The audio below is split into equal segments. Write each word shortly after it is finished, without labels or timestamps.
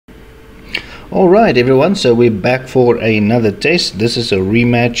Alright everyone, so we're back for another test. This is a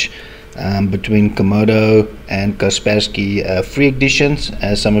rematch between Comodo and Kaspersky free editions,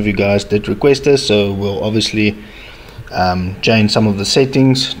 as some of you guys did request this. So we'll obviously change some of the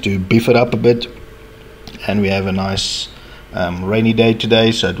settings to beef it up a bit, and we have a nice rainy day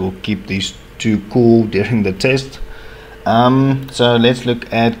today, so it will keep these two cool during the test. So let's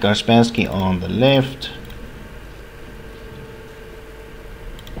look at Kaspersky on the left.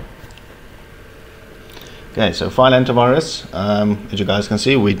 Okay, so file antivirus, as you guys can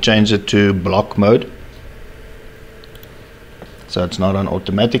see, we changed it to block mode, so it's not on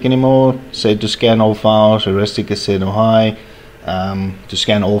automatic anymore. Set to scan all files, heuristic is set to high, to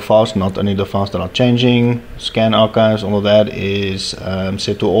scan all files, not only the files that are changing. Scan archives, all of that is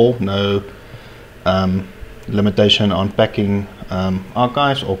set to all, no limitation on packing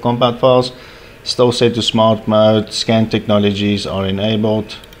archives or compound files. Still set to smart mode. Scan technologies are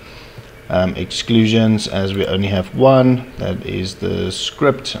enabled. Exclusions, as we only have one, that is the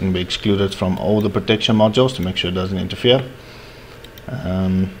script, and we exclude it from all the protection modules to make sure it doesn't interfere.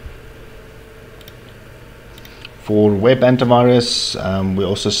 For web antivirus, we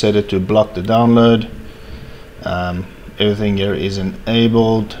also set it to block the download. Everything here is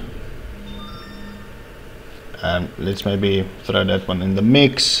enabled. Let's maybe throw that one in the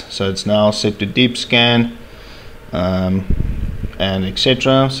mix. So it's now set to deep scan, and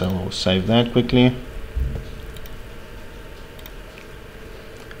etc. So we'll save that quickly.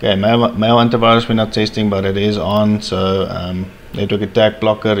 Okay, mail antivirus we're not testing, but it is on. So network attack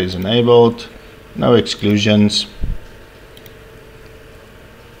blocker is enabled, no exclusions.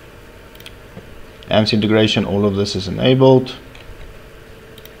 AMS integration, all of this is enabled.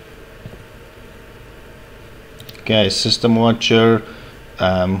 Okay, system watcher,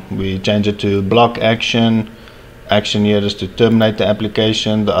 we change it to block action. Action here is to terminate the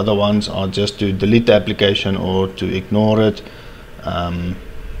application. The other ones are just to delete the application or to ignore it,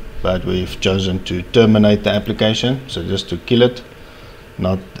 but we've chosen to terminate the application, so just to kill it,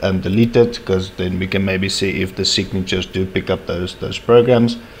 not delete it, because then we can maybe see if the signatures do pick up those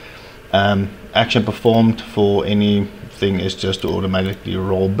programs. Action performed for anything is just to automatically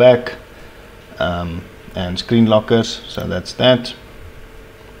roll back, and screen lockers, so that's that.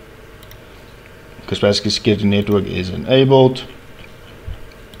 Kaspersky Security Network is enabled.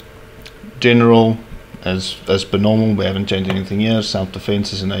 General, as per normal, we haven't changed anything here.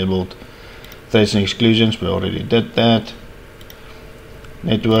 Self-defense is enabled. Threats and exclusions, we already did that.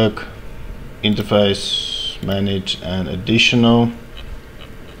 Network, interface, manage, and additional.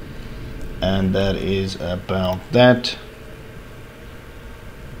 And that is about that.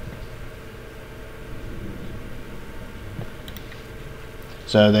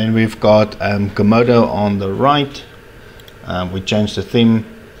 So then we've got Comodo on the right. We changed the theme.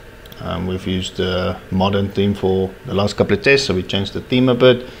 We've used the modern theme for the last couple of tests, so we changed the theme a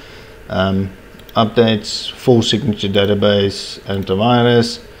bit. Updates, full signature database,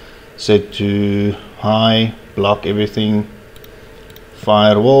 antivirus, set to high, block everything.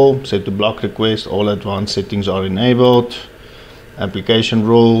 Firewall, set to block request, all advanced settings are enabled. Application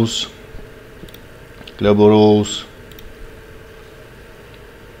rules, global rules.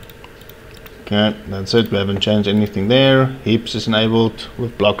 Okay, that's it. We haven't changed anything there. Heaps is enabled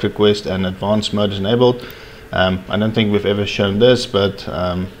with block request, and advanced mode is enabled. I don't think we've ever shown this, but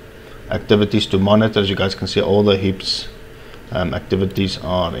activities to monitor, as you guys can see, all the heaps activities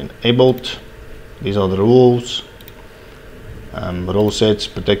are enabled. These are the rules. Rule sets,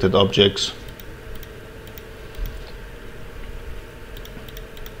 protected objects.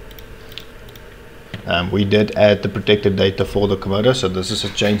 We did add the protected data for the Comodo, so this is a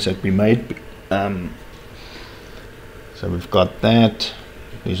change that we made. So we've got that.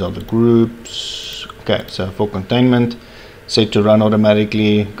 These are the groups. Okay, so for containment, set to run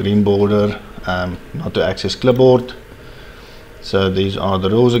automatically, green border, not to access clipboard. So these are the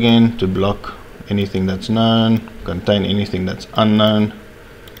rules again: to block anything that's known, contain anything that's unknown.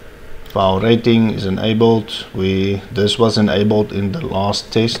 File rating is enabled. This was enabled in the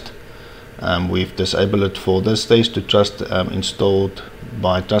last test. We've disabled it for this test to trust installed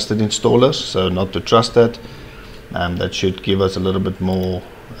by trusted installers, so not to trust that. That should give us a little bit more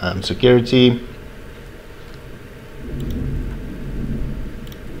security.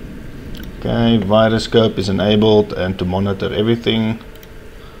 Okay, virus scope is enabled, and to monitor everything.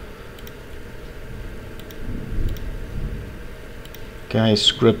 Okay,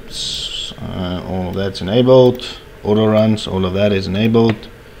 scripts, all of that's enabled. Auto runs, all of that is enabled.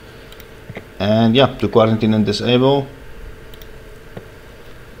 And yeah, to quarantine and disable.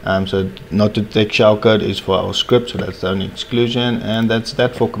 So not to detect shellcode is for our script, so that's the only exclusion, and that's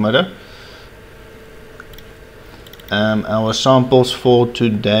that for Comodo. Our samples for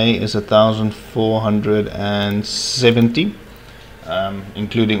today is 1,470,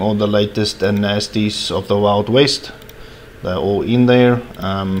 including all the latest and nasties of the Wild West. They're all in there,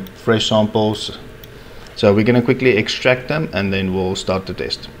 fresh samples. So we're going to quickly extract them and then we'll start the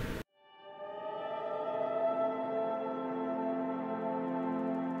test.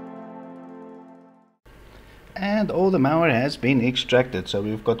 And all the malware has been extracted, so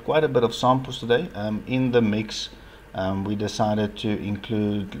we've got quite a bit of samples today. In the mix, we decided to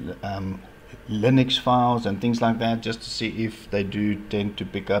include Linux files and things like that, just to see if they do tend to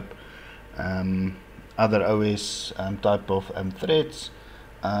pick up other OS type of threats.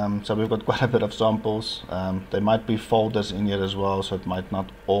 So we've got quite a bit of samples. There might be folders in here as well, so it might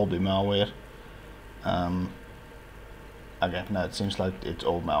not all be malware. Okay, no, it seems like it's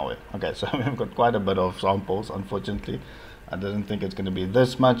all malware. Okay, so we've got quite a bit of samples, unfortunately. I didn't think it's going to be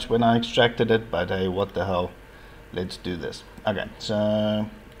this much when I extracted it, but hey, what the hell. Let's do this. Okay, so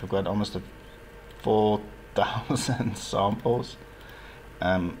we've got almost 4,000 samples.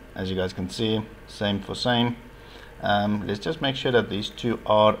 As you guys can see, same for same. Let's just make sure that these two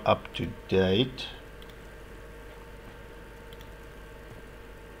are up to date.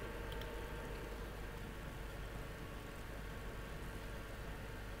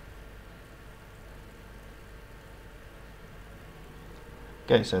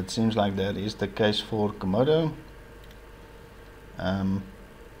 Okay, so it seems like that is the case for Comodo. I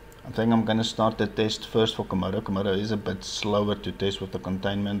think I'm going to start the test first for Comodo. Comodo is a bit slower to test with the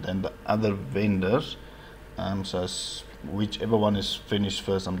containment than the other vendors. So whichever one is finished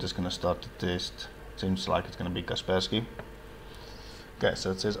first, I'm just going to start the test. Seems like it's going to be Kaspersky. Okay,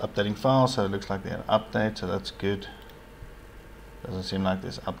 so it says updating files, so it looks like they're updated, so that's good. Doesn't seem like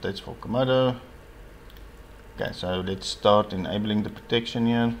there's updates for Comodo. Okay, so let's start enabling the protection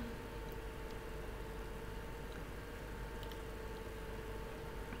here.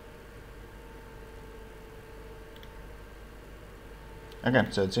 Okay,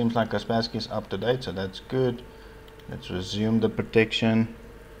 so it seems like Kaspersky is up to date, so that's good. Let's resume the protection.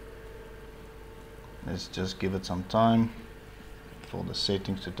 Let's just give it some time for the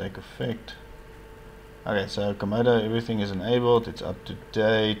settings to take effect. Okay, so Comodo, everything is enabled, it's up to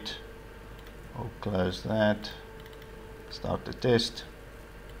date. We'll close that, start the test.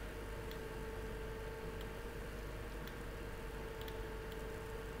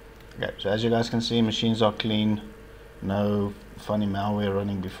 Okay, so as you guys can see, machines are clean, no funny malware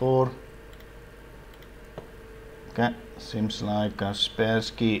running before. Okay, seems like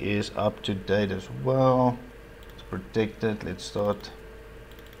Kaspersky is up to date as well. It's protected. Let's start.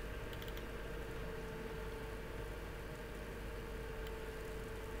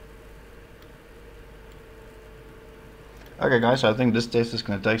 Okay guys, so I think this test is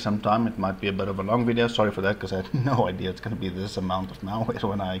going to take some time. It might be a bit of a long video. Sorry for that, because I had no idea it's going to be this amount of malware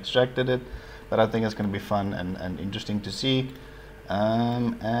when I extracted it. But I think it's going to be fun and interesting to see.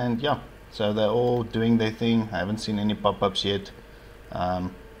 And yeah, so they're all doing their thing. I haven't seen any pop-ups yet.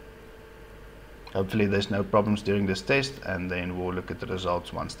 Hopefully there's no problems during this test, and then we'll look at the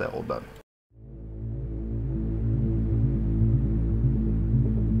results once they're all done.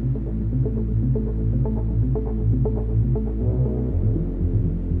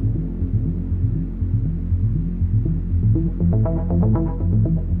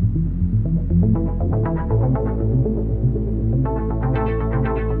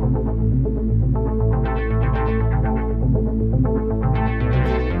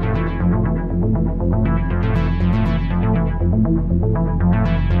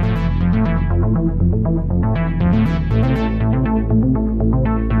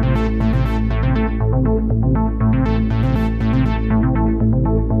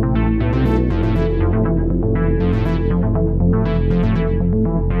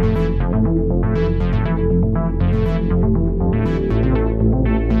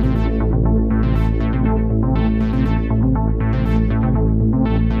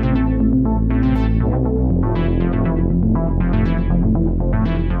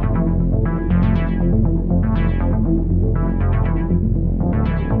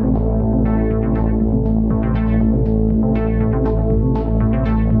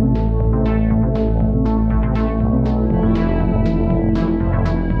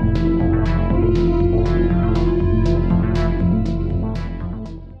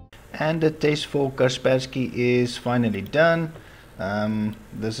 And the test for Kaspersky is finally done.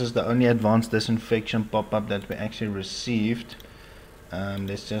 This is the only advanced disinfection pop-up that we actually received.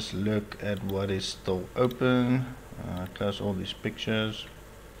 Let's just look at what is still open. Close all these pictures.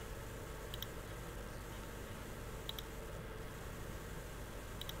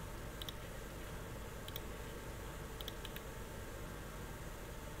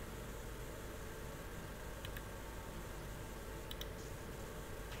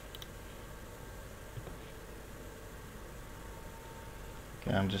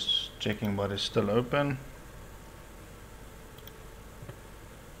 Okay, I'm just checking what is still open.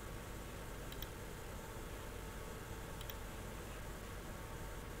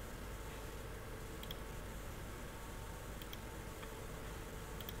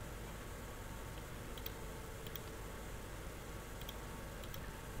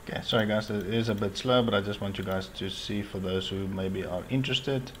 Okay, sorry guys, it is a bit slow, but I just want you guys to see for those who maybe are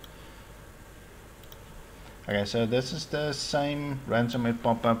interested. Okay, so this is the same ransomware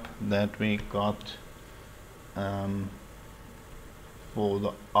pop-up that we got for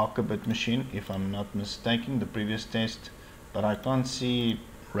the Archibit machine, if I'm not mistaken, the previous test, but I can't see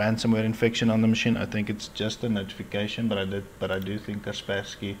ransomware infection on the machine. I think it's just a notification, but I do think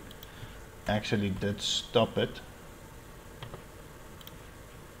Kaspersky actually did stop it.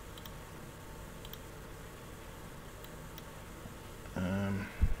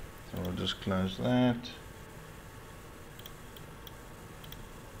 So we'll just close that.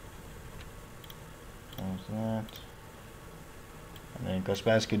 Close that. And then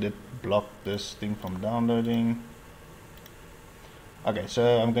Kaspersky did block this thing from downloading. Okay,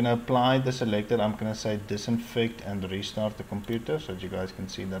 so I'm going to apply the selected. I'm going to say disinfect and restart the computer so that you guys can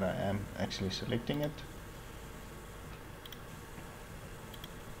see that I am actually selecting it.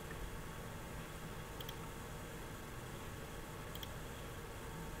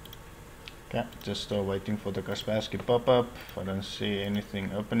 Okay, just still waiting for the Kaspersky pop-up. I don't see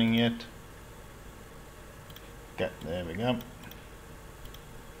anything opening yet. Okay, there we go.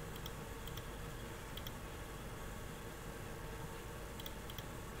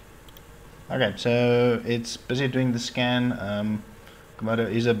 Okay, so it's busy doing the scan.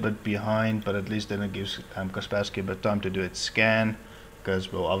 Comodo is a bit behind, but at least then it gives Kaspersky a bit of time to do its scan,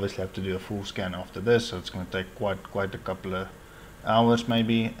 because we'll obviously have to do a full scan after this, so it's going to take quite a couple of hours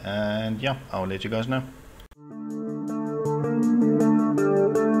maybe, and yeah, I'll let you guys know.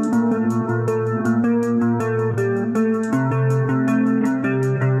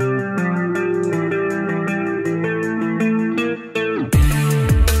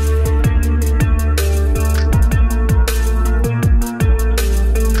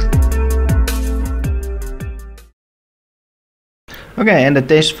 Okay, and the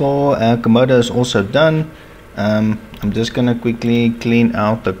test for Comodo is also done. I'm just gonna quickly clean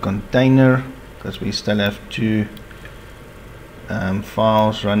out the container because we still have two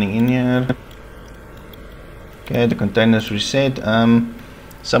files running in here. Okay, the container is reset.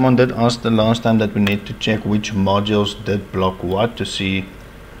 Someone did ask the last time that we need to check which modules did block what to see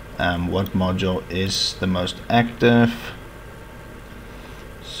what module is the most active.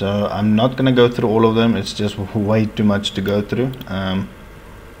 So I'm not gonna go through all of them, it's just way too much to go through.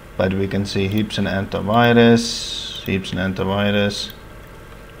 But we can see heaps and antivirus.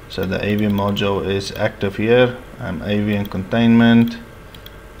 So the AV module is active here, AV and containment.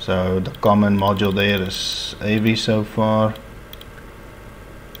 So the common module there is AV so far.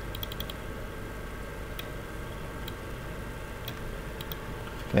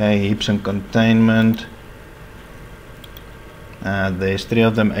 Okay, heaps and containment. There's three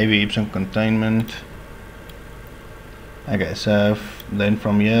of them, AV, heaps and containment. Okay, so then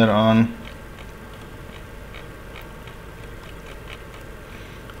from here on,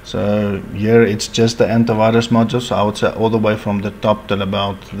 so here it's just the antivirus module, so I would say all the way from the top till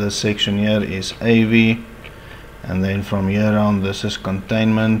about this section here is AV, and then from here on this is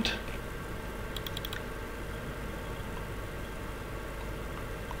containment.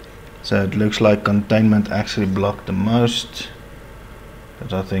 So it looks like containment actually blocked the most,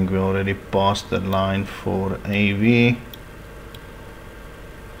 but I think we already passed the line for AV.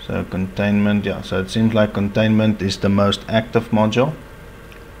 So containment, yeah, so it seems like containment is the most active module.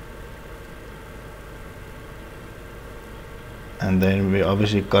 And then we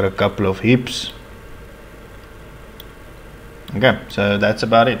obviously got a couple of heaps. Okay, so that's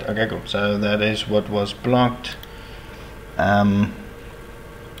about it. Okay, cool. So that is what was blocked. Let's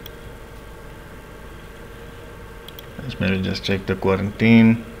maybe just check the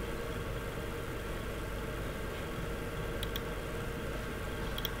quarantine.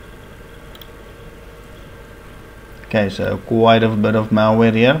 Okay, so quite a bit of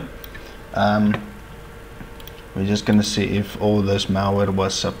malware here. We're just going to see if all this malware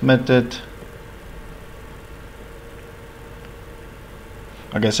was submitted.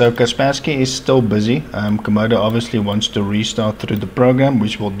 Okay, so Kaspersky is still busy. Comodo obviously wants to restart through the program,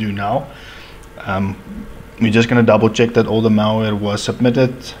 which we'll do now. We're just going to double check that all the malware was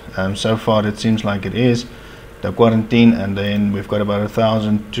submitted. So far it seems like it is. The quarantine, and then we've got about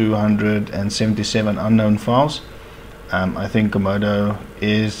 1,277 unknown files. I think Comodo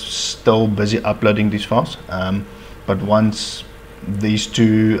is still busy uploading these files, but once these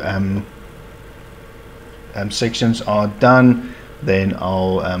two sections are done, then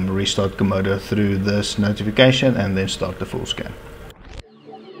I'll restart Comodo through this notification and then start the full scan.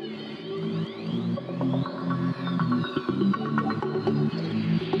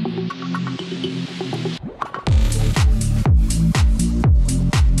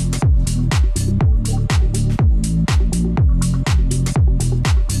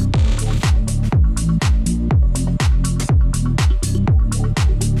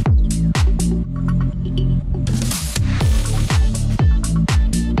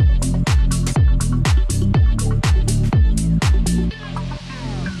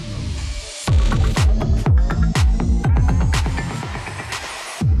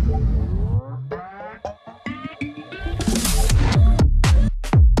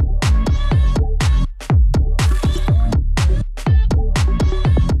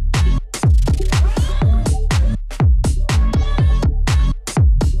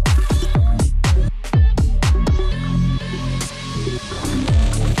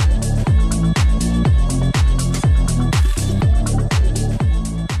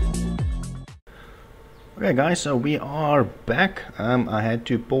 Okay guys, so we are back. I had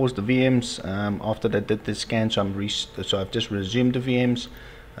to pause the VMs after I did the scan, so I've just resumed the VMs.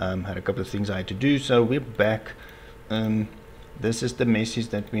 Had a couple of things I had to do, so we're back. This is the message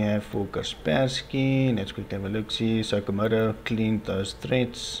that we have for Kaspersky. Let's quickly have a look. See, so Comodo cleaned those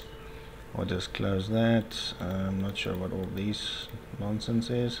threads. I'll just close that. I'm not sure what all these nonsense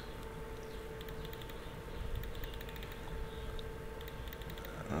is.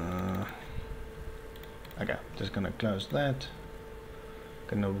 Okay, just gonna close that.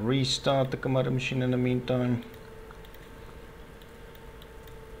 Gonna restart the Comodo machine in the meantime.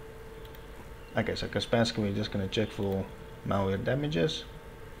 Okay, so Kaspersky, we're just gonna check for malware damages.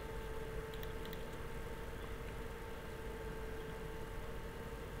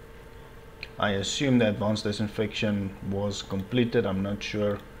 I assume the advanced disinfection was completed. I'm not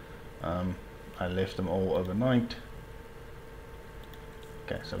sure. I left them all overnight.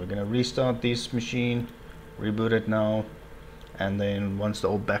 Okay, so we're gonna restart this machine. Reboot it now, and then once they're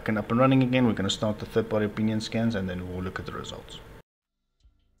all back and up and running again, we're going to start the third-party opinion scans, and then we'll look at the results.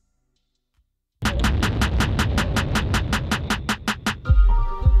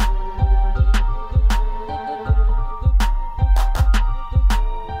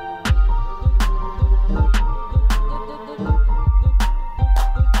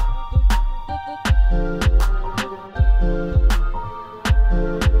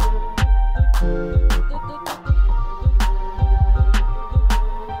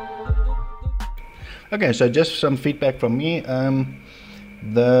 Okay, so just some feedback from me.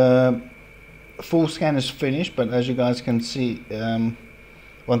 The full scan is finished, but as you guys can see,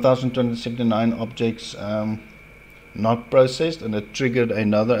 1279 objects not processed, and it triggered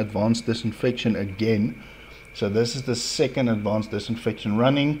another advanced disinfection again. So this is the second advanced disinfection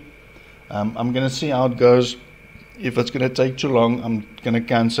running. I'm going to see how it goes. If it's going to take too long, I'm going to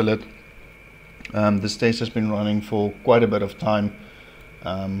cancel it. This test has been running for quite a bit of time.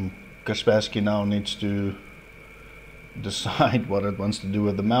 Kaspersky now needs to decide what it wants to do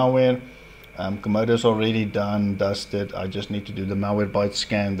with the malware. Comodo's already dusted. I just need to do the malware byte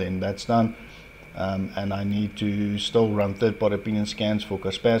scan, then that's done. And I need to still run third-party opinion scans for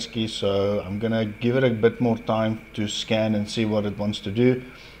Kaspersky, so I'm gonna give it a bit more time to scan and see what it wants to do.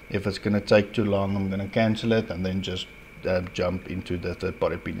 If it's gonna take too long, I'm gonna cancel it and then just jump into the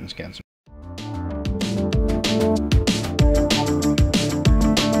third-party opinion scans.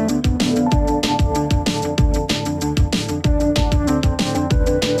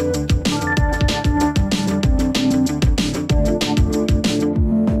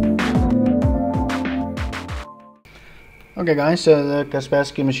 Okay guys, so the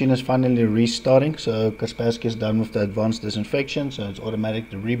Kaspersky machine is finally restarting. So Kaspersky is done with the advanced disinfection, so it's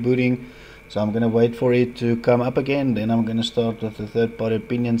automatically rebooting. So I'm going to wait for it to come up again, then I'm going to start with the third-party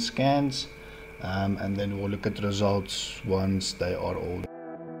opinion scans, and then we'll look at the results once they are all.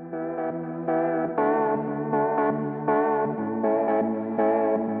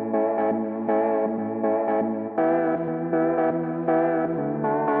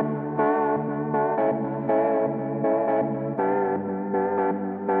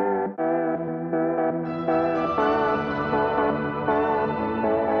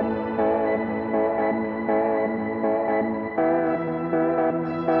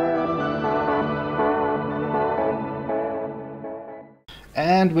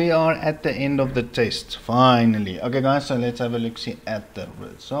 And we are at the end of the test, finally. Okay guys, so let's have a look see at the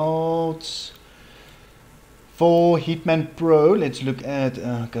results. For Hitman Pro, let's look at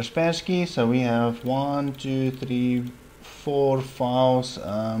Kaspersky. So we have 1, 2, 3, 4 files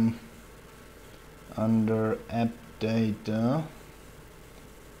under app data,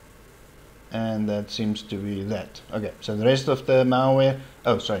 and that seems to be that. Okay, so the rest of the malware,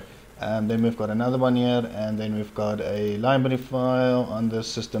 oh sorry, then we've got another one here, and then we've got a library file under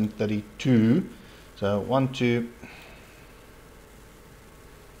system 32. So 1, 2,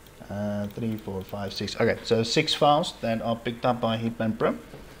 3, 4, 5, 6. Okay, so 6 files that are picked up by Hitman Pro.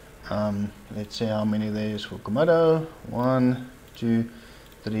 Let's see how many there is for Comodo. 1, 2,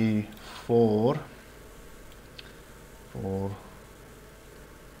 3, 4. 4.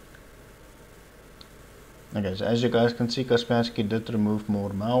 Okay, so as you guys can see, Kaspersky did remove more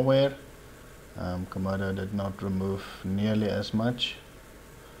malware. Comodo did not remove nearly as much.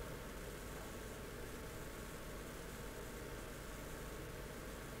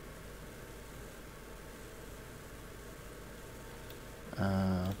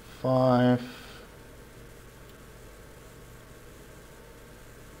 Uh, 5.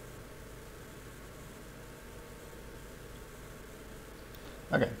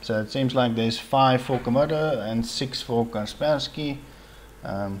 Okay, so it seems like there's 5 for Comodo and 6 for Kaspersky.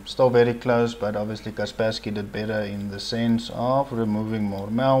 Still very close, but obviously Kaspersky did better in the sense of removing more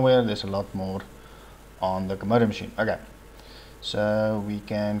malware. There's a lot more on the Comodo machine. Okay, so we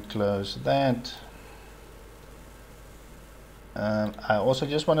can close that. I also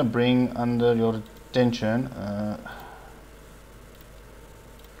just want to bring under your attention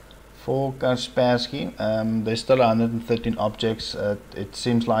for Kaspersky, there's still 113 objects. It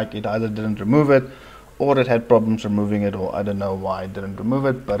seems like it either didn't remove it or it had problems removing it, or I don't know why it didn't remove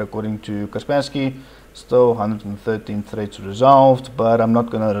it, but according to Kaspersky, still 113 threats resolved, but I'm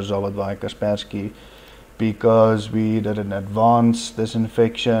not going to resolve it via Kaspersky because we did an advanced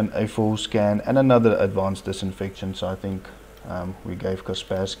disinfection, a full scan, and another advanced disinfection, so I think we gave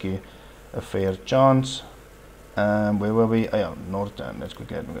Kaspersky a fair chance. Where were we? Oh, yeah, Norton. Let's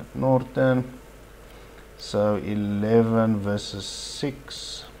quickly look at Norton. So 11 versus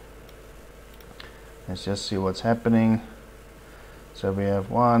 6. Let's just see what's happening. So we have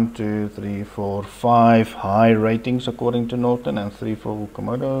 1, 2, 3, 4, 5 high ratings according to Norton, and 3 for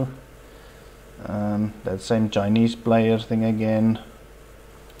Comodo. That same Chinese player thing again.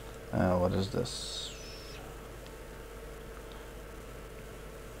 What is this?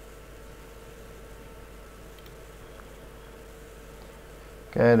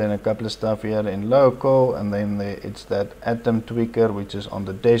 Okay, then a couple of stuff here in local, and then it's that Atom Tweaker, which is on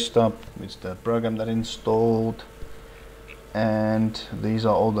the desktop, which is the program that installed. And these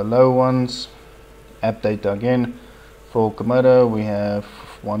are all the low ones. App data again. For Comodo, we have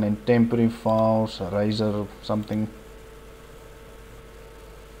one in temporary files, Razor something.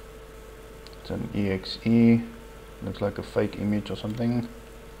 It's an exe. Looks like a fake image or something.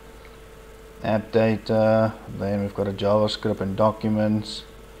 App data, then we've got a JavaScript and documents,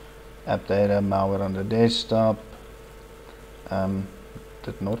 app data, malware on the desktop.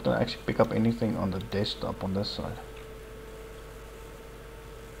 Did Norton actually pick up anything on the desktop on this side?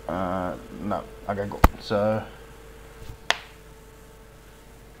 No. Okay, cool. So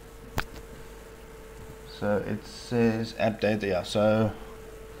it says app data, yeah.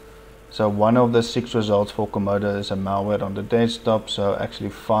 So one of the 6 results for Comodo is a malware on the desktop, so actually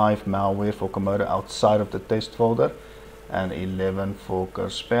 5 malware for Comodo outside of the test folder, and 11 for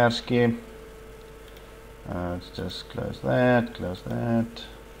Kaspersky. Let's just close that,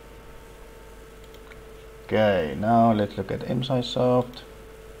 Okay, now let's look at MSciSoft.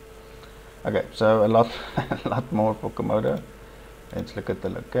 Okay, so a lot, a lot more for Comodo. Let's look at the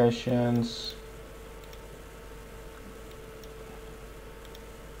locations.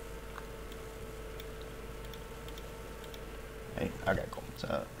 Okay, cool.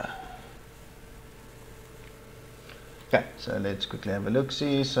 So let's quickly have a look.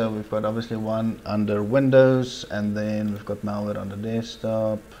 See, so we've got obviously one under Windows, and then we've got malware on the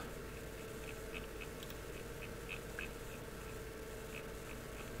desktop.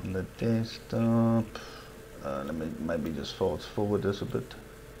 On the desktop, let me maybe just fast forward this a bit.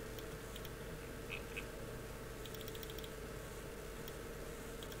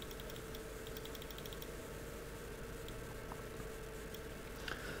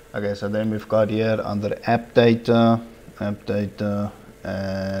 Okay, so then we've got here under app data, and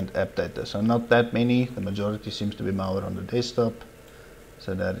app data. So not that many. The majority seems to be malware on the desktop.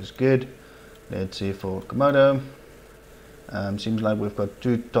 So that is good. Let's see for Comodo. Seems like we've got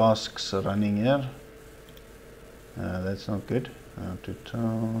 2 tasks running here. That's not good. 2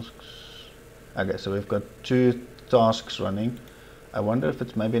 tasks. Okay, so we've got 2 tasks running. I wonder if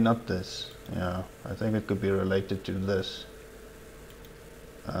it's maybe not this. Yeah, I think it could be related to this.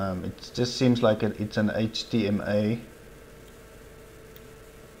 It just seems like it's an HTMA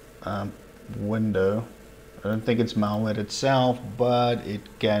window. I don't think it's malware itself, but it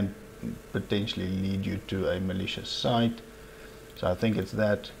can potentially lead you to a malicious site. So I think it's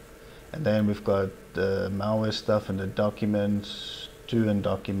that. And then we've got the malware stuff in the documents, in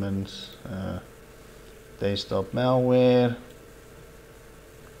documents, desktop malware.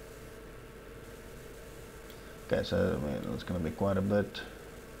 Okay, so it's going to be quite a bit.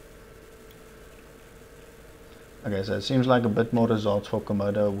 Okay, so it seems like a bit more results for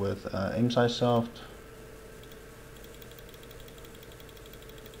Comodo with MSciSoft.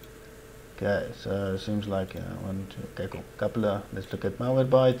 Okay, so it seems like one, two, okay, cool. Couple of, let's look at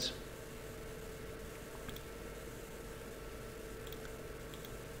Malwarebytes.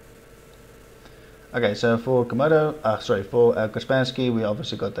 Okay, so for Comodo, for Kaspersky, we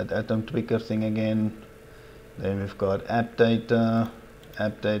obviously got that atom tweaker thing again. Then we've got app data,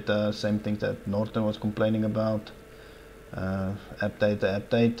 same thing that Norton was complaining about. App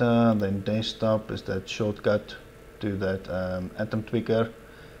data, then desktop is that shortcut to that atom tweaker.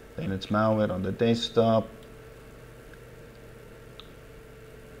 Then it's malware on the desktop.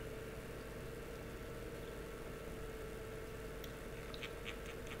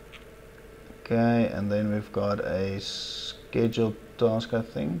 Okay, and then we've got a scheduled task, I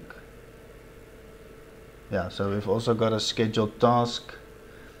think. Yeah, so we've also got a scheduled task.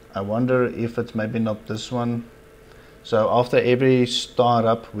 I wonder if it's maybe not this one. So after every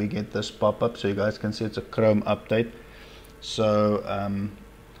startup, we get this pop-up, so you guys can see it's a Chrome update. So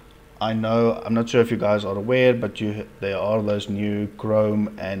I'm not sure if you guys are aware, but there are those new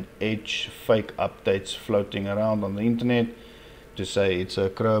Chrome and Edge fake updates floating around on the internet to say it's a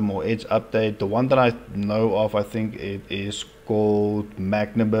Chrome or Edge update. The one that I know of, I think it is called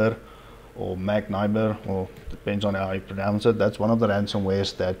Magniber or Magniber, or depends on how you pronounce it. That's one of the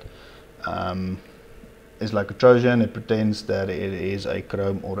ransomwares that is like a Trojan. It pretends that it is a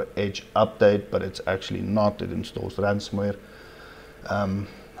Chrome or Edge update, but it's actually not. It installs ransomware.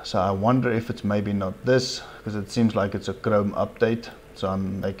 So I wonder if it's maybe not this, because it seems like it's a Chrome update. So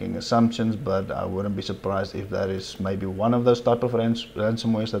I'm making assumptions, but I wouldn't be surprised if that is maybe one of those type of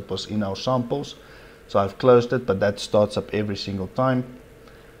ransomwares that was in our samples. So I've closed it, but that starts up every single time.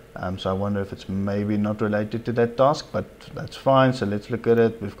 So I wonder if it's maybe not related to that task, but that's fine. So let's look at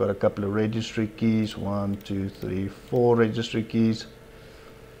it. We've got a couple of registry keys, 1, 2, 3, 4 registry keys.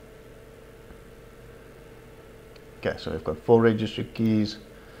 Okay, so we've got 4 registry keys.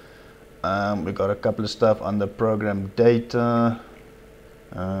 We've got a couple of stuff under program data.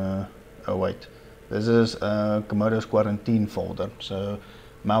 Oh wait, this is Comodo's quarantine folder. So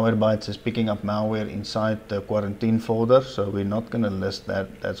Malwarebytes is picking up malware inside the quarantine folder, so we're not going to list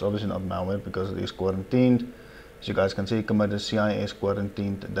that. That's obviously not malware because it is quarantined. As you guys can see, Comodo CIS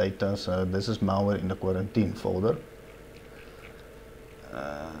quarantined data, so this is malware in the quarantine folder.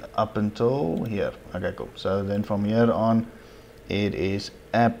 Up until here. Okay, cool. So then from here on, it is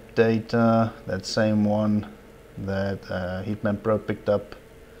app data, that same one that Hitman Pro picked up.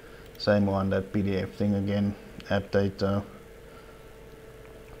 Same one, that PDF thing again, app data.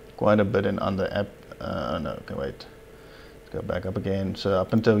 Quite a bit in under app, no, okay, wait. Let's go back up again. So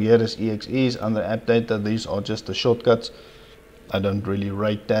up until here is EXEs under app data. These are just the shortcuts. I don't really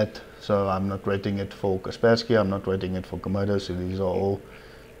rate that. So I'm not rating it for Kaspersky, I'm not rating it for Comodo. So these are all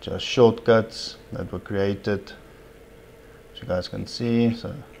just shortcuts that were created. As you guys can see.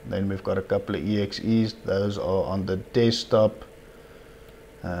 So then we've got a couple of EXEs. Those are on the desktop.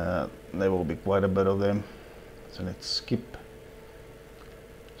 There will be quite a bit of them, so let's skip.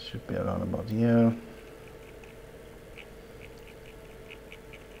 Should be around about here.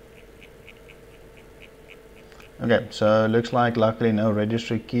 Okay, so it looks like luckily no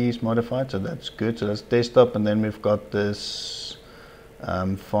registry keys modified, so that's good. So that's desktop, and then we've got this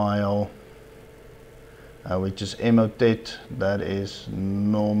file which is emotet. That is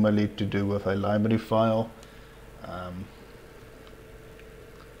normally to do with a library file.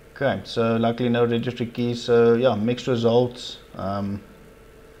 Okay, so luckily no registry keys. So yeah, mixed results.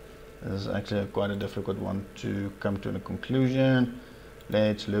 This is actually quite a difficult one to come to a conclusion.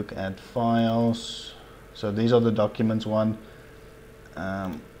 Let's look at files. So these are the documents one.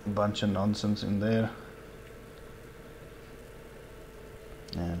 Bunch of nonsense in there.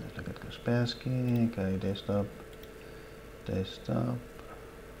 And let's look at Kaspersky. Okay, desktop.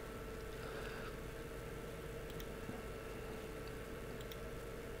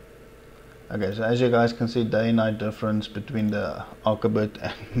 Okay, so as you guys can see, day and night difference between the Alcabet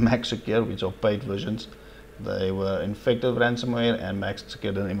and MaxSecure, which are paid versions. They were infected with ransomware, and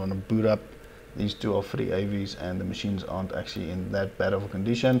MaxSecure didn't even want to boot up. These two are free AVs, and the machines aren't actually in that bad of a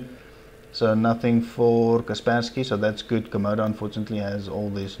condition. So nothing for Kaspersky, so that's good. Comodo unfortunately has all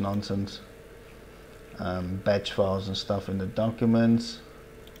this nonsense, batch files and stuff in the documents.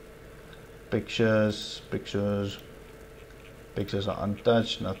 Pictures are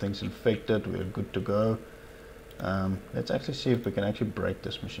untouched, nothing's infected, we're good to go. Let's actually see if we can actually break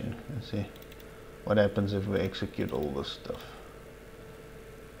this machine. Let's see what happens if we execute all this stuff.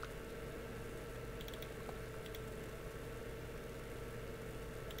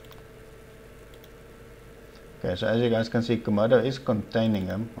 Okay, so as you guys can see, Comodo is containing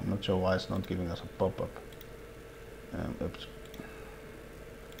them. I'm not sure why it's not giving us a pop-up. Oops.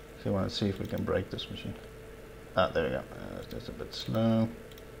 So I want to see if we can break this machine. Ah, there we go. It's just a bit slow.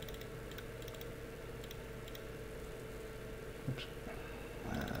 Oops.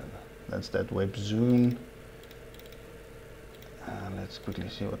 That's that web zoom. Let's quickly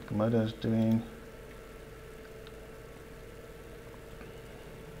see what Comodo is doing.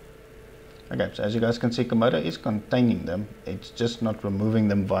 Okay, so as you guys can see, Comodo is containing them. It's just not removing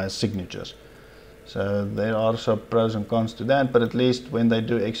them via signatures. So there are some pros and cons to that, but at least when they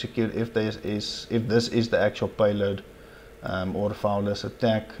do execute, if this is the actual payload or fileless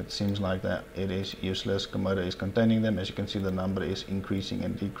attack, it seems like that it is useless. Comodo is containing them. As you can see, the number is increasing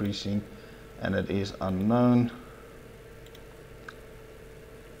and decreasing, and it is unknown.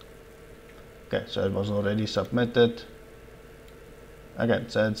 Okay, so it was already submitted. Okay,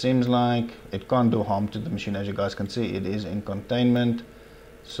 so it seems like it can't do harm to the machine. As you guys can see, it is in containment.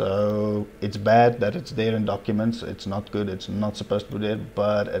 So it's bad that it's there in documents. It's not good. It's not supposed to be there,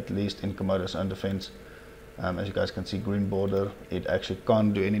 but at least in Comodo's own defense, as you guys can see, green border, it actually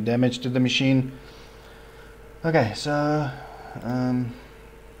can't do any damage to the machine. Okay, so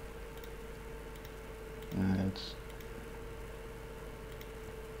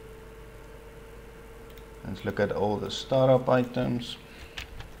let's look at all the startup items.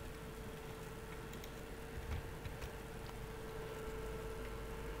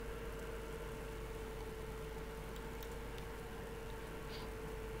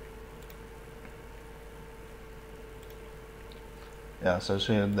 Yeah, so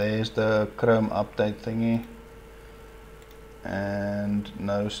there's the Chrome update thingy, and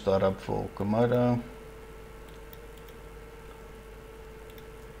no startup for Comodo.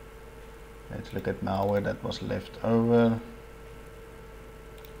 Let's look at malware that was left over.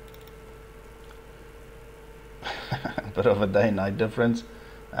 A bit of a day-night difference.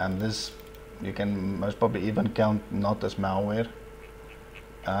 This you can most probably even count not as malware.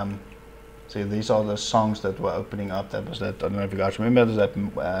 See, these are the songs that were opening up. That was that, I don't know if you guys remember, there's that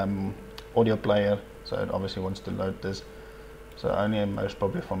audio player. So it obviously wants to load this. So only most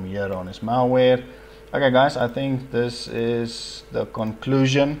probably from here on is malware. Okay guys, I think this is the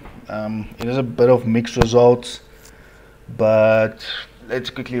conclusion. It is a bit of mixed results, but let's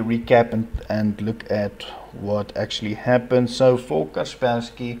quickly recap and look at what actually happened. So for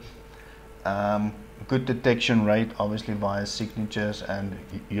Kaspersky, good detection rate, obviously via signatures and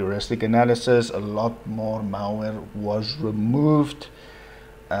heuristic analysis. A lot more malware was removed.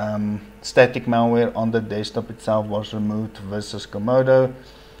 Static malware on the desktop itself was removed versus Comodo.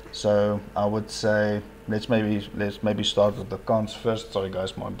 So I would say let's maybe start with the cons first. Sorry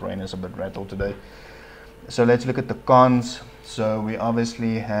guys, my brain is a bit rattled today. So let's look at the cons. So we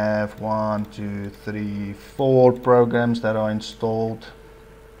obviously have 1, 2, 3, 4 programs that are installed,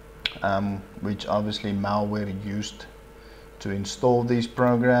 which obviously malware used to install these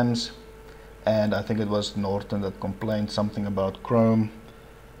programs. And I think it was Norton that complained something about Chrome,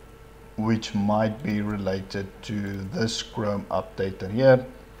 which might be related to this Chrome updater here.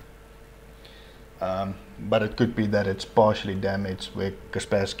 But it could be that it's partially damaged, where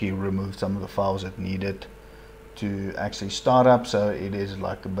Kaspersky removed some of the files it needed to actually start up. So it is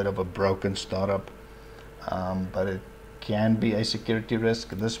like a bit of a broken startup, but it can be a security risk.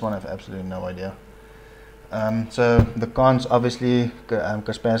 This one I have absolutely no idea. So the cons, obviously,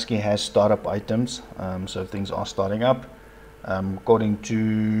 Kaspersky has startup items, so things are starting up. According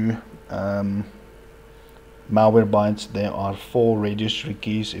to Malwarebytes, there are 4 registry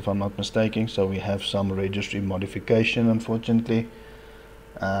keys, if I'm not mistaken, so we have some registry modification, unfortunately.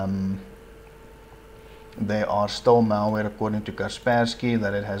 There are still malware, according to Kaspersky,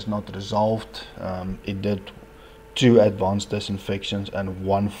 that it has not resolved. It did 2 advanced disinfections and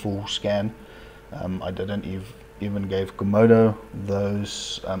 1 full scan. I didn't even gave Comodo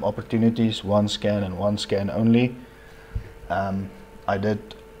those opportunities, 1 scan and 1 scan only. I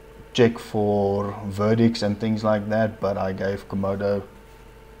did check for verdicts and things like that, but I gave Comodo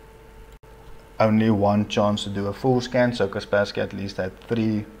only 1 chance to do a full scan, so Kaspersky at least had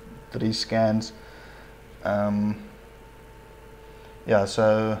 3 scans. Yeah,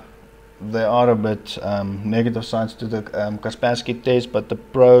 so there are a bit negative sides to the Kaspersky test, but the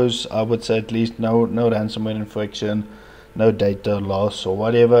pros, I would say, at least no ransomware infection, no data loss or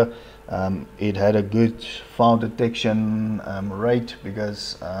whatever. It had a good file detection rate,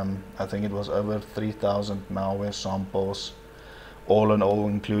 because I think it was over 3,000 malware samples, all in all,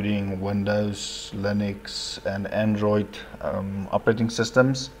 including Windows, Linux and Android operating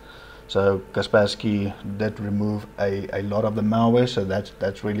systems. So Kaspersky did remove a lot of the malware, so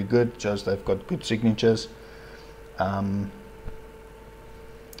that's really good. Just they've got good signatures.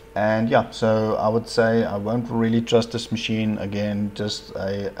 And yeah, so I would say I won't really trust this machine. Again, just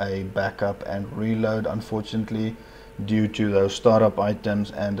a backup and reload, unfortunately, due to those startup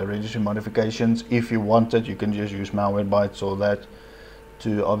items and the registry modifications. If you want it, you can just use Malwarebytes or that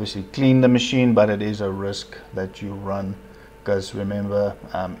to obviously clean the machine, but it is a risk that you run, because remember,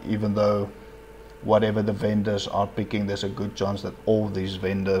 even though whatever the vendors are picking, there's a good chance that all these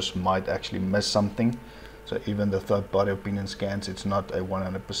vendors might actually miss something. So even the third-party opinion scans, it's not a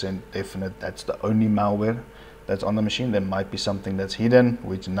 100% definite that's the only malware that's on the machine. There might be something that's hidden,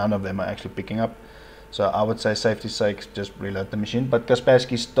 which none of them are actually picking up. So I would say, safety's sake, just reload the machine. But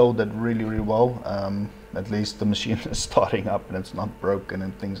Kaspersky still did really, really well. At least the machine is starting up and it's not broken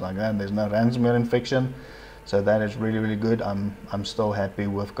and things like that. There's no ransomware infection. So that is really, really good. I'm still happy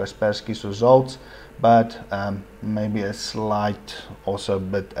with Kaspersky's results, but maybe a slight also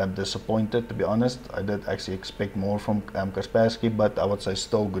bit disappointed, to be honest. I did actually expect more from Kaspersky, but I would say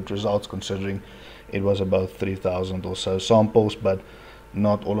still good results, considering it was about 3,000 or so samples, but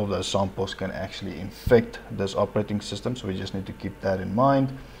not all of those samples can actually infect this operating system, so we just need to keep that in mind.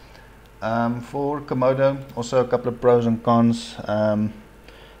 For Comodo, also a couple of pros and cons.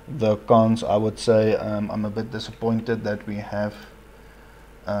 The cons, I would say, I'm a bit disappointed that we have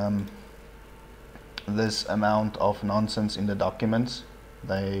this amount of nonsense in the documents.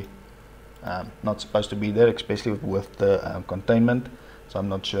 They not supposed to be there, especially with the containment. So I'm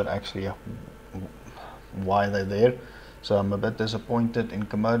not sure actually why they're there. So I'm a bit disappointed in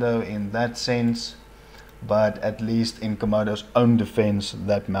Comodo in that sense. But at least in Comodo's own defense,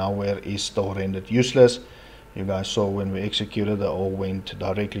 that malware is still rendered useless. You guys saw when we executed, they all went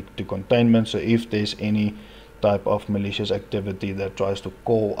directly to containment. So if there's any type of malicious activity that tries to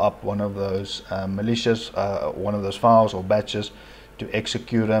call up one of those one of those files or batches to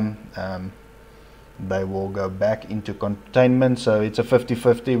execute them, they will go back into containment. So it's a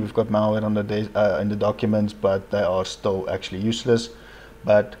 50-50. We've got malware on in the documents, but they are still actually useless.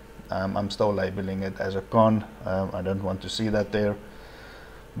 But I'm still labeling it as a con. I don't want to see that there.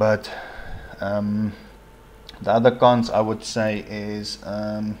 But the other cons, I would say, is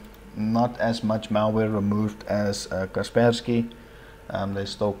not as much malware removed as Kaspersky. There's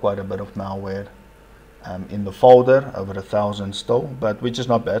still quite a bit of malware in the folder, over 1,000 still, but which is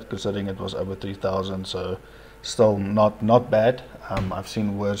not bad considering it was over 3,000. So still not bad. I've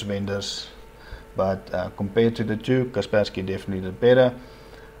seen worse vendors, but compared to the two, Kaspersky definitely did better.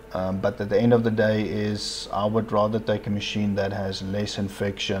 But at the end of the day, I would rather take a machine that has less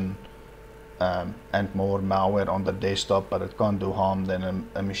infection and more malware on the desktop, but it can't do harm, than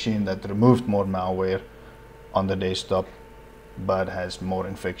a machine that removed more malware on the desktop but has more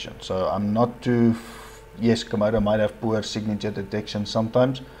infection. So I'm not too, yes, Comodo might have poor signature detection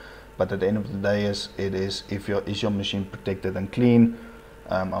sometimes, but at the end of the day, is your machine protected and clean?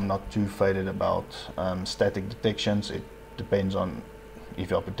 I'm not too faded about static detections. It depends on if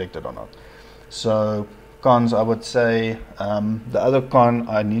you're protected or not. So cons, I would say, the other con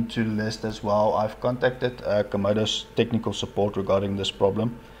I need to list as well. I've contacted Comodo's technical support regarding this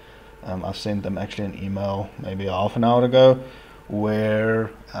problem. I've sent them actually an email maybe half an hour ago,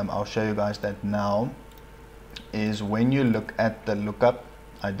 where I'll show you guys that now. Is when you look at the lookup,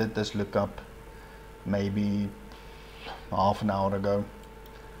 I did this lookup maybe half an hour ago.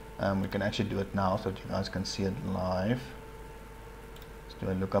 We can actually do it now so that you guys can see it live. Let's do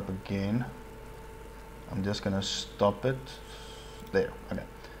a lookup again. I'm just gonna stop it there. Okay.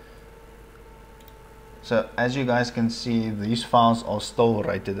 So as you guys can see, these files are still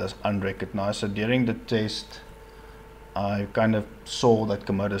rated as unrecognized. So during the test, I kind of saw that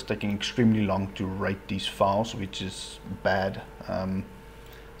Comodo is taking extremely long to rate these files, which is bad.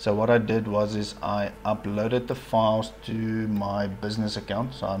 So what I did was I uploaded the files to my business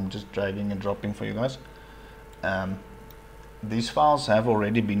account. So I'm just dragging and dropping for you guys. These files have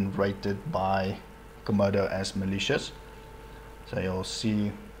already been rated by Comodo as malicious. So you'll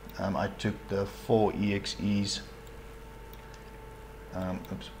see I took the 4 EXEs.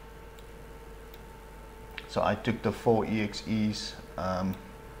 So I took the 4 EXEs.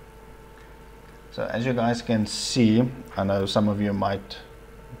 So as you guys can see, I know some of you might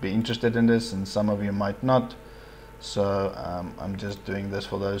be interested in this and some of you might not. So I'm just doing this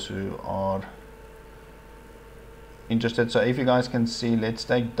for those who are interested. So if you guys can see, let's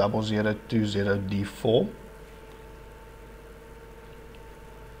take 0020D4.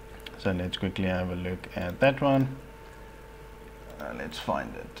 So let's quickly have a look at that one. Let's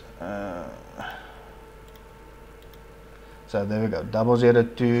find it. So there we go,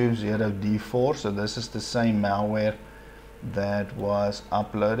 0020D4. So this is the same malware that was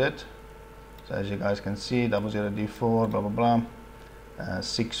uploaded. So as you guys can see, 00D4, blah blah blah,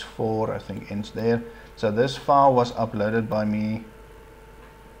 64 I think ends there. So this file was uploaded by me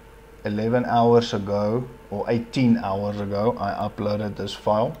 11 hours ago, or 18 hours ago. I uploaded this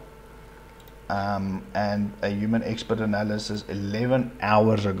file, and a human expert analysis 11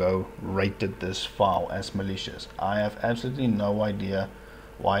 hours ago rated this file as malicious. I have absolutely no idea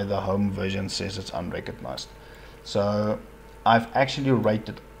why the home version says it's unrecognized. So I've actually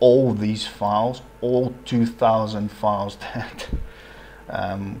rated all these files, all 2000 files that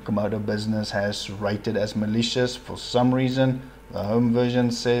Comodo Business has rated as malicious. For some reason the home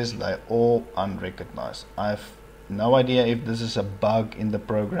version says they're all unrecognized. I have no idea if this is a bug in the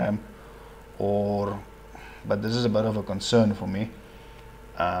program, but this is a bit of a concern for me.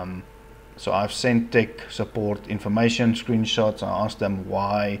 So I've sent tech support information, screenshots. I asked them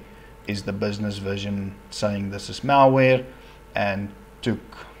why is the business version saying this is malware, and took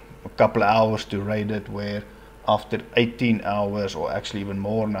a couple of hours to rate it, where after 18 hours, or actually even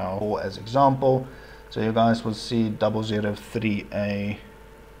more now, or as example, so you guys will see 003A.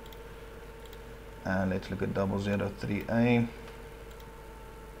 Let's look at 003A.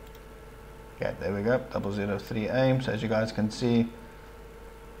 Okay, there we go, 003A. So as you guys can see,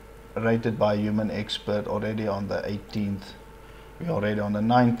 rated by human expert already on the 18th. We're already on the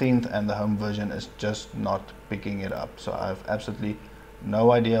 19th, and the home version is just not picking it up. So I have absolutely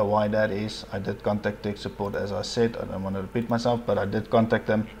no idea why that is. I did contact tech support, as I said. I don't want to repeat myself, but I did contact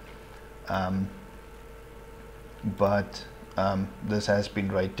them. This has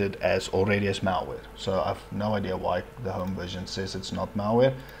been rated as already as malware. So I have no idea why the home version says it's not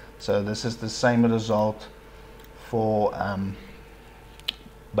malware. So this is the same result for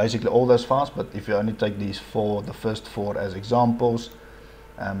basically all those files, but if you only take these four, the first four as examples,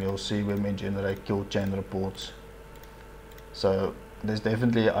 you'll see when we generate kill chain reports. So there's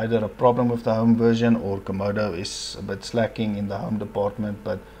definitely either a problem with the home version, or Comodo is a bit slacking in the home department,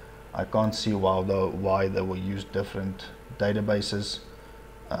 but I can't see why they will use different databases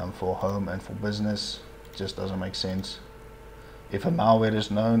for home and for business. It just doesn't make sense. If a malware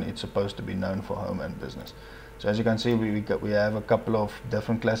is known, it's supposed to be known for home and business. So as you can see, we have a couple of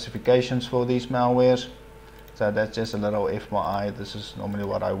different classifications for these malwares. So that's just a little FYI. This is normally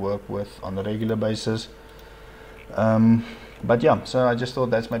what I work with on a regular basis. But yeah, so I just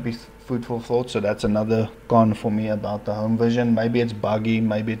thought that's maybe food for thought. So that's another con for me about the home version. Maybe it's buggy,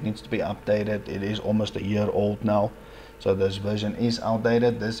 maybe it needs to be updated. It is almost a year old now, so this version is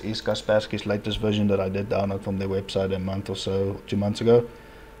outdated. This is Kaspersky's latest version that I did download from their website a month or so, 2 months ago.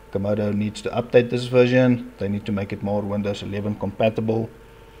 Comodo needs to update this version. They need to make it more Windows 11 compatible.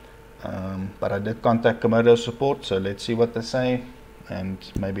 But I did contact Comodo support, so let's see what they say, and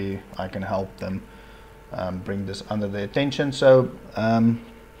maybe I can help them bring this under their attention. So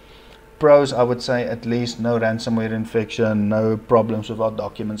pros, I would say, at least no ransomware infection, no problems with our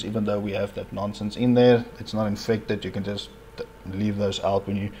documents, even though we have that nonsense in there. It's not infected. You can just leave those out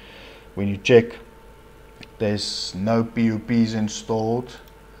when you check. There's no PUPs installed.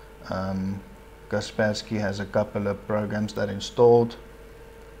 Kaspersky has a couple of programs that are installed.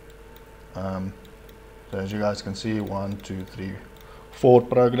 So as you guys can see, 1, 2, 3, 4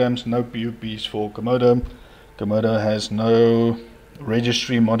 programs, no PUPs for Comodo. Comodo has no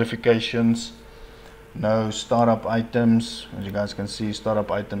registry modifications, no startup items. As you guys can see,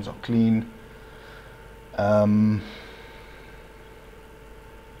 startup items are clean. Yeah,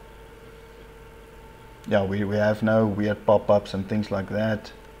 we have no weird pop-ups and things like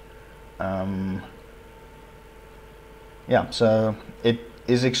that. Yeah, so it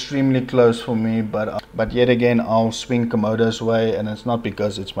is extremely close for me, but yet again, I'll swing Comodo's way, and it's not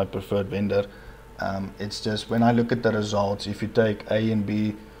because it's my preferred vendor. It's just when I look at the results, if you take A and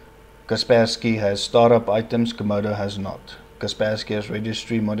B, Kaspersky has startup items, Comodo has not. Kaspersky has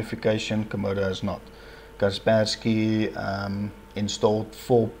registry modification, Comodo has not. Kaspersky installed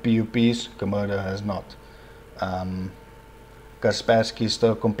 4 PUPs, Comodo has not. Kaspersky is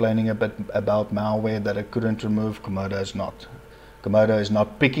still complaining a bit about malware that it couldn't remove, Comodo has not. Comodo is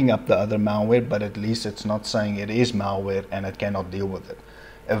not picking up the other malware, but at least it's not saying it is malware and it cannot deal with it.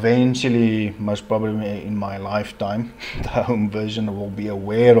 eventually, most probably in my lifetime, the home version will be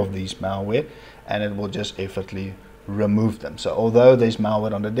aware of these malware, and it will just effortlessly remove them. So although there's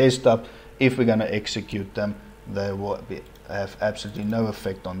malware on the desktop, if we're going to execute them, they will have absolutely no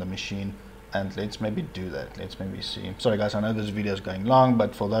effect on the machine. And let's maybe do that. Let's maybe see. Sorry guys, I know this video is going long,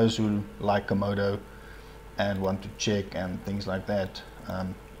 but for those who like Comodo and want to check and things like that,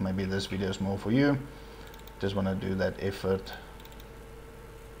 maybe this video is more for you. Just want to do that effort.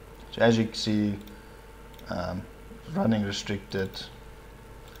 So as you can see, running restricted.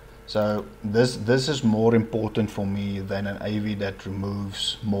 So this is more important for me than an AV that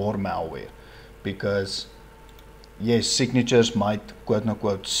removes more malware, because yes, signatures might quote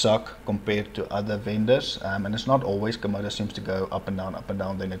unquote suck compared to other vendors, and it's not always. Comodo seems to go up and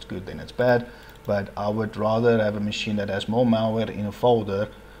down, then it's good, then it's bad. But I would rather have a machine that has more malware in a folder,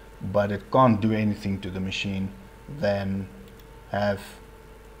 but it can't do anything to the machine, than have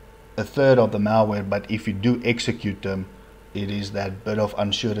a third of the malware, but if you do execute them, it is that bit of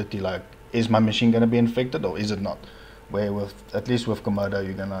uncertainty, like, is my machine going to be infected or is it not? Where with, at least with Comodo,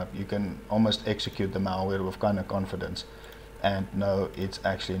 you can almost execute the malware with kind of confidence and know it's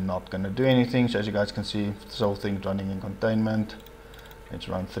actually not going to do anything. So as you guys can see, this whole thing running in containment. Let's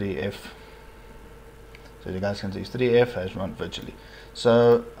run 3F. So you guys can see 3F has run virtually.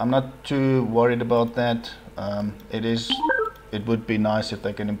 So I'm not too worried about that. It would be nice if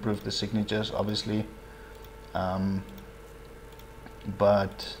they can improve the signatures, obviously,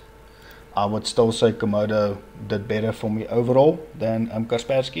 but I would still say Comodo did better for me overall than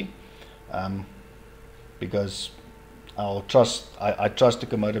Kaspersky, because I trust the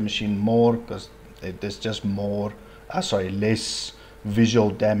Comodo machine more, because there's just more, less visual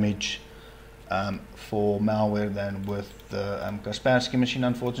damage for malware than with the Kaspersky machine,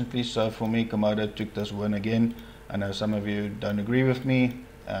 unfortunately. So for me, Comodo took this win again. I know some of you don't agree with me,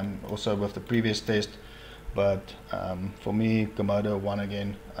 also with the previous test, but for me, Comodo won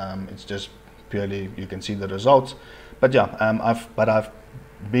again. It's just purely, you can see the results. But yeah, I've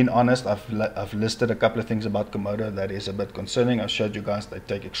been honest. I've listed a couple of things about Comodo that is a bit concerning. I showed you guys they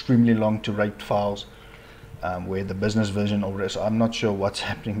take extremely long to rate files, where the business version already. So I'm not sure what's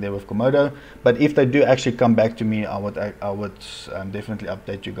happening there with Comodo. But if they do actually come back to me, I would definitely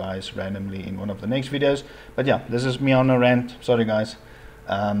update you guys randomly in one of the next videos. But yeah, this is me on a rant. Sorry guys.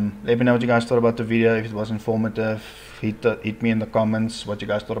 Let me know what you guys thought about the video. If it was informative, hit me in the comments what you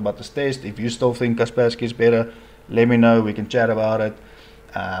guys thought about this test. If you still think Kaspersky is better, let me know. We can chat about it.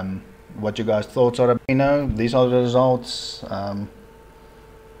 What you guys thoughts are. Let me know. These are the results.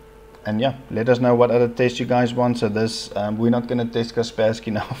 And yeah, let us know what other tests you guys want. So this, we're not going to test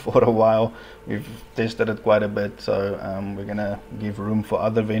Kaspersky now for a while. We've tested it quite a bit, so we're going to give room for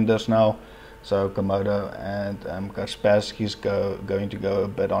other vendors now. So Comodo and Kaspersky is going to go a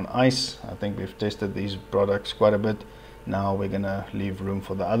bit on ice. I think we've tested these products quite a bit. Now we're going to leave room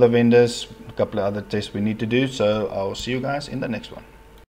for the other vendors. A couple of other tests we need to do. So I'll see you guys in the next one.